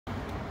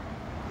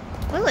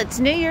Well, it's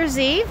New Year's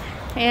Eve,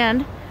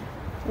 and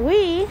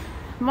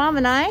Mom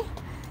and I,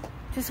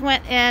 just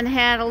went and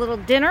had a little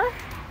dinner.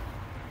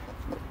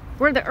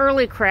 We're the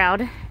early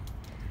crowd.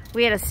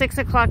 We had a 6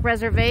 o'clock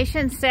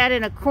reservation, sat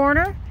in a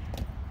corner.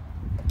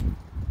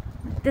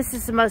 This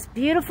is the most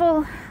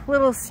beautiful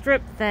little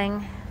strip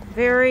thing.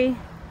 Very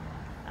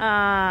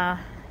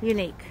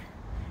unique.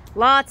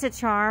 Lots of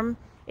charm.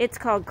 It's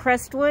called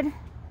Crestwood.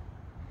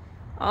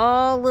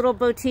 All little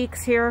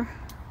boutiques here.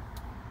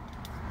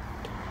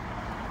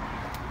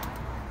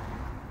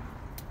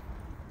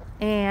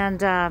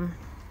 And I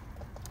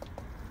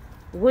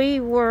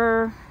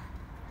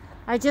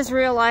just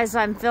realized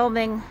I'm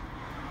filming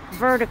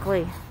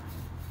vertically.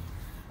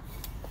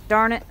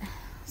 Darn it.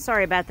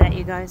 Sorry about that,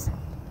 you guys.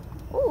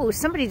 Ooh,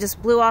 somebody just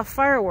blew off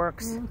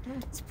fireworks.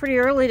 It's pretty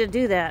early to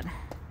do that.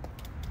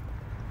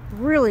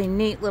 Really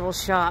neat little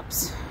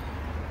shops.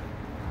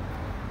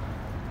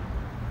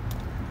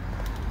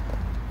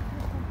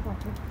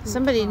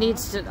 Somebody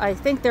needs to, I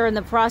think they're in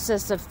the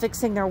process of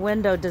fixing their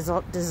window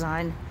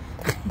design.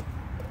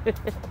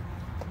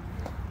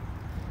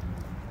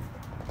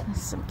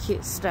 Some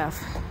cute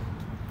stuff.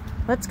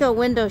 Let's go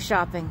window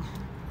shopping.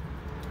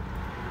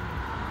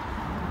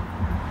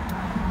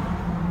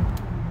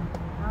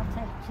 I'll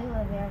take 2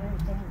 of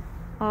everything.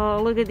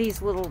 Oh, look at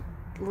these little.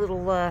 And we'll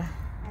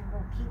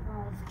keep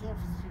them as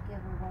gifts to give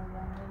away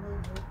when we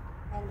leave it.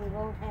 And we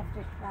won't have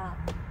to shop.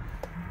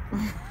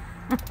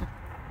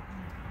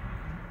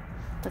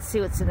 Let's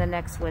see what's in the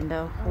next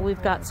window. Well,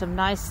 we've got some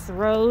nice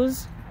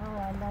throws. Oh,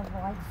 I love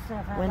white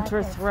stuff.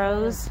 Winter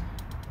throws.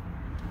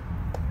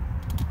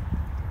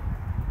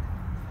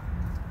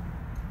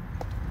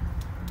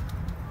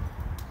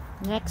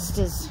 Next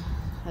is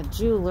a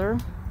jeweler.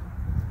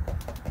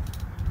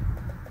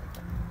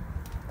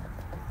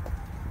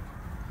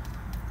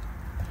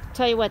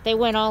 Tell you what, they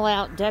went all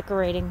out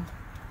decorating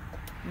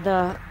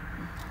the,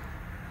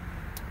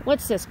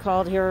 what's this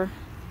called here?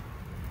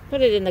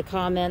 Put it in the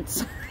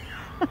comments.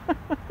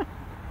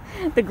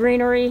 The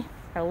greenery.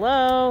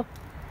 Hello.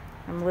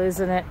 I'm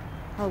losing it.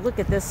 Oh, look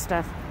at this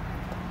stuff.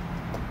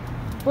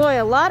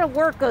 Boy, a lot of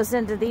work goes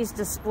into these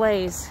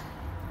displays.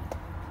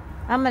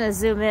 I'm going to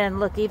zoom in.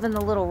 Look, even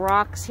the little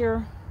rocks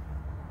here.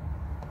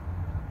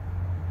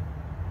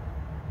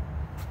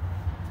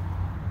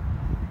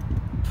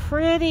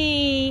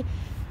 Pretty.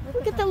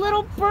 Look at the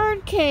little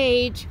bird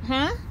cage.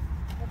 Huh?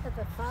 Look at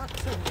the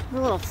foxy.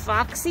 The little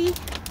foxy.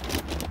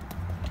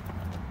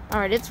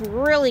 Alright, it's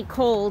really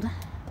cold.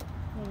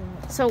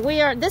 So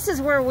this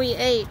is where we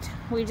ate.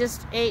 We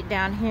just ate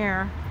down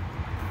here.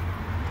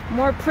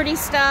 More pretty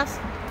stuff.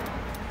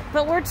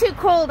 But we're too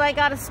cold. I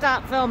gotta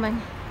stop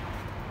filming.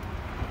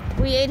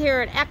 We ate here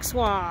at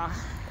Exwa.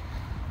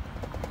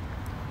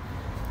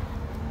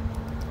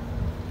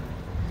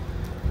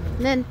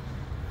 And then,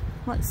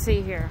 let's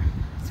see here.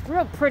 It's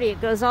real pretty.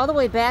 It goes all the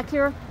way back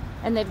here,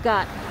 and they've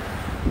got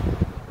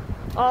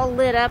all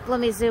lit up. Let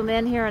me zoom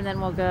in here, and then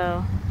we'll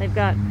go. They've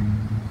got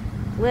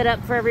lit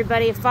up for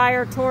everybody, a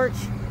fire torch.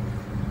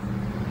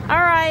 All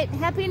right,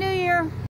 Happy New Year.